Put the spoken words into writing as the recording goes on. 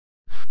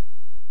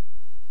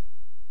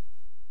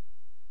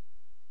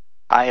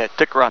Hi,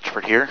 Dick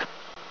Rochfort here.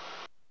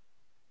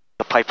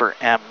 The Piper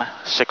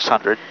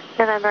M600.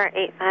 November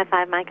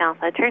 855 Mike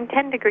Alpha. Turn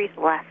 10 degrees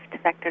left.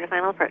 Vector to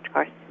final approach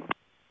course.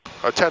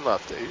 10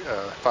 left,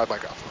 5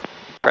 Mike Alpha.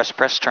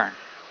 Press, turn.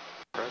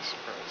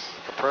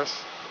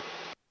 Press.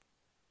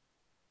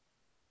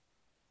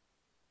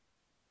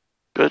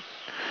 Good.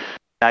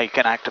 Now you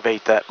can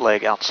activate that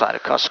leg outside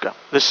of Cusco.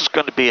 This is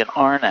going to be an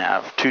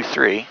RNAV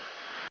 23.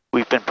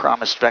 We've been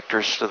promised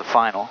vectors to the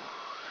final.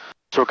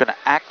 So we're going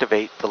to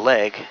activate the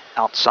leg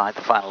outside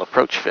the final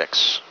approach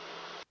fix.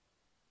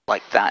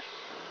 Like that.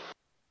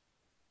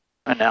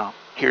 And now,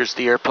 here's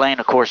the airplane.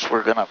 Of course,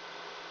 we're going to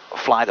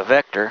fly the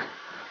vector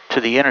to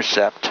the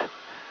intercept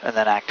and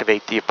then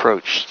activate the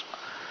approach.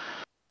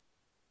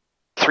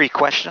 3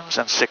 questions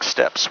and 6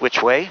 steps.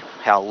 Which way?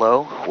 How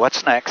low?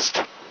 What's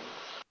next?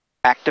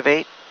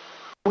 Activate.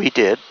 We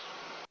did.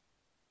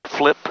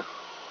 Flip.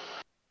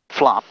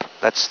 Flop.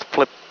 That's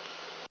flip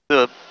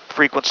the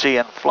frequency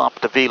and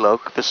flop the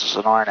VLOC. This is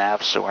an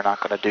RNAV, so we're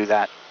not going to do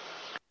that.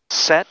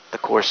 Set. The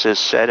course is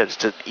set.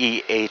 It's an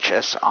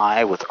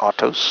EHSI with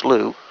auto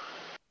slew.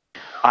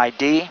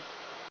 ID.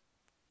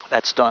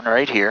 That's done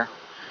right here.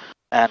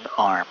 And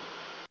arm.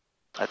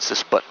 That's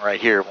this button right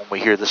here when we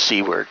hear the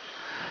C word.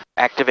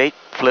 Activate,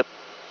 flip,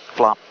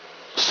 flop,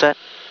 set,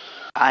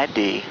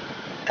 ID,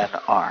 and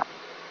arm.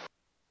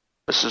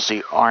 This is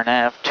the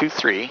RNAV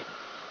 23,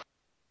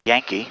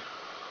 Yankee,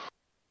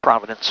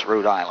 Providence,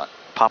 Rhode Island,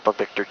 Papa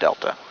Victor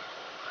Delta.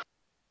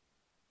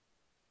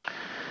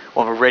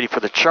 When we're ready for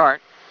the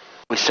chart,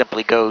 we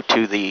simply go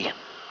to the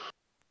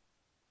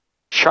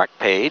chart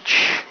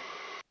page,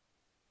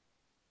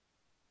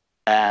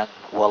 and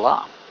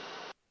voila.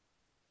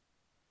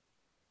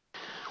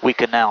 We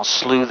can now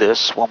slew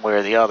this one way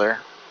or the other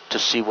to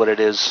see what it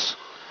is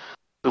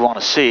we want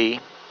to see.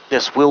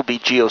 This will be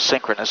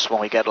geosynchronous when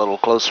we get a little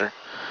closer.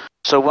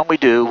 So when we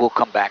do, we'll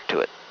come back to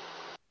it.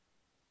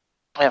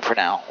 And for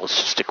now, let's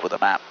just stick with the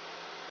map.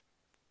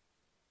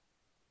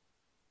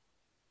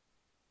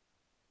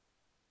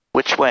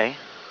 Which way?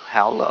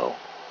 How low?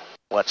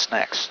 What's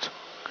next?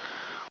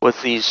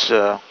 With these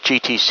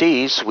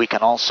GTCs, we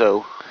can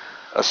also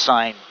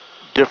assign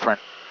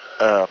different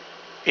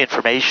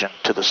information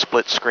to the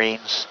split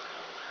screens.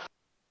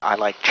 I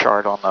like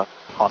chart on the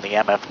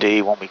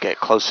MFD when we get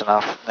close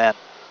enough. Then,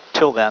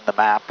 till then, the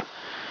map.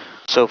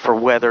 So for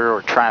weather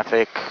or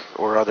traffic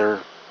or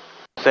other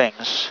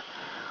things,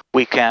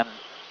 we can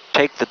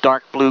take the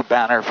dark blue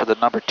banner for the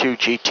number 2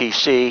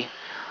 GTC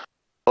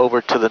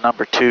over to the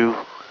number 2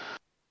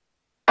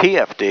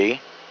 PFD,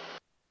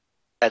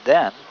 and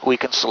then we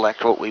can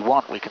select what we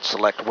want. We can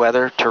select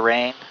weather,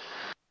 terrain,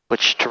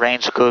 which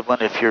terrain's a good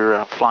one if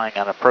you're flying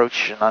an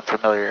approach in an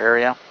unfamiliar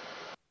area.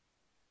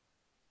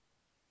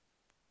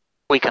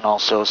 We can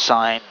also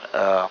assign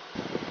the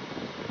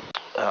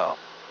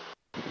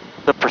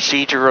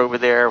procedure over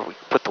there. We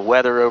put the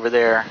weather over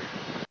there.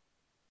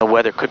 The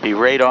weather could be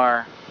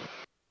radar.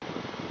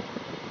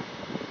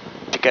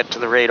 To get to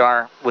the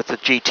radar with the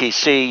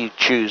GTC, you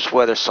choose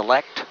weather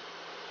select,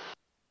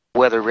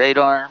 weather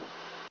radar,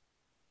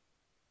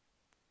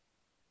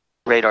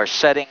 radar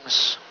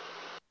settings,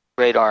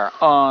 radar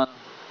on,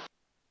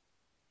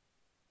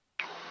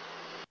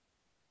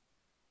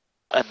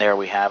 and there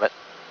we have it.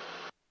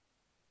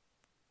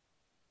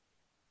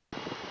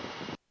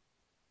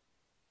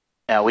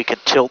 Now we can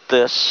tilt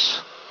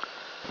this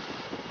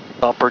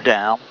up or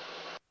down.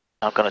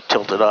 I'm going to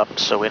tilt it up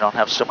so we don't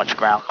have so much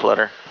ground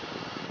clutter.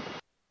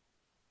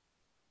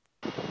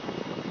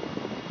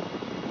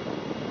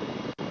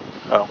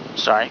 Oh,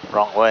 sorry,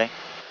 wrong way.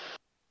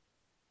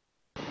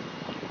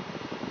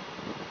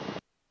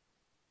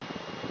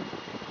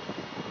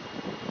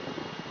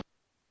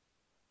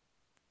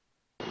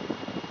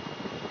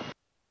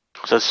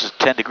 So this is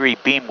 10-degree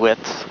beam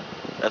width,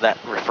 and that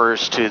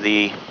refers to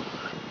the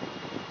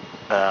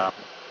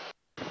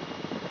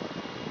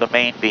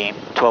main beam,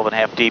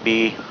 12.5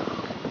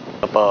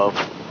 dB above.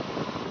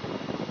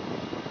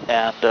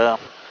 And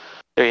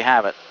there you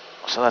have it.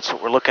 So that's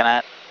what we're looking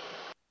at.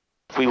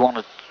 If we want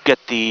to get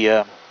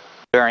the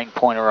bearing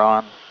pointer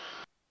on,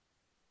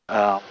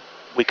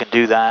 we can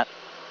do that.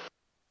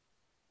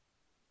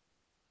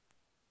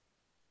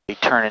 We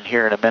turn in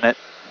here in a minute.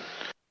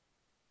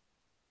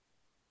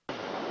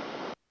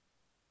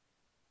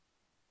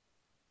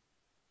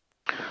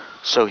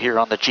 So here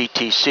on the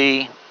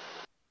GTC,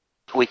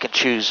 we can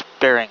choose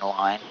bearing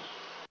line,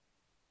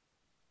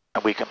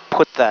 and we can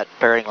put that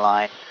bearing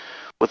line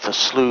with the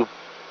slew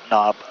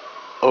knob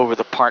over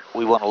the part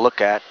we want to look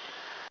at,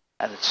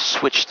 and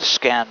switch the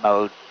scan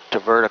mode to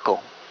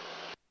vertical.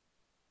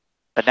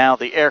 And now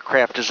the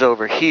aircraft is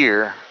over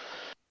here,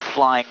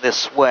 flying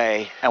this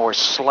way, and we're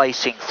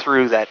slicing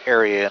through that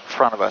area in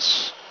front of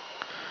us.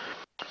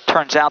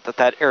 Turns out that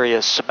that area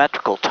is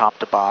symmetrical top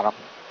to bottom.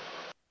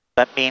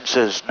 That means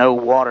there's no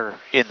water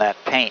in that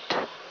paint,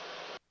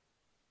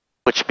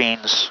 which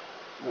means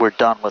we're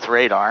done with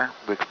radar.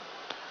 We can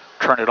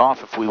turn it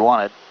off if we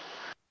wanted.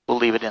 We'll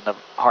leave it in the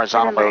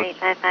horizontal mode. Number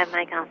 855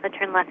 Mike Alpha,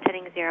 turn left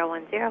heading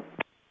 010.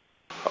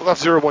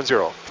 Left 010,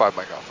 5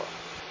 Mike Alpha.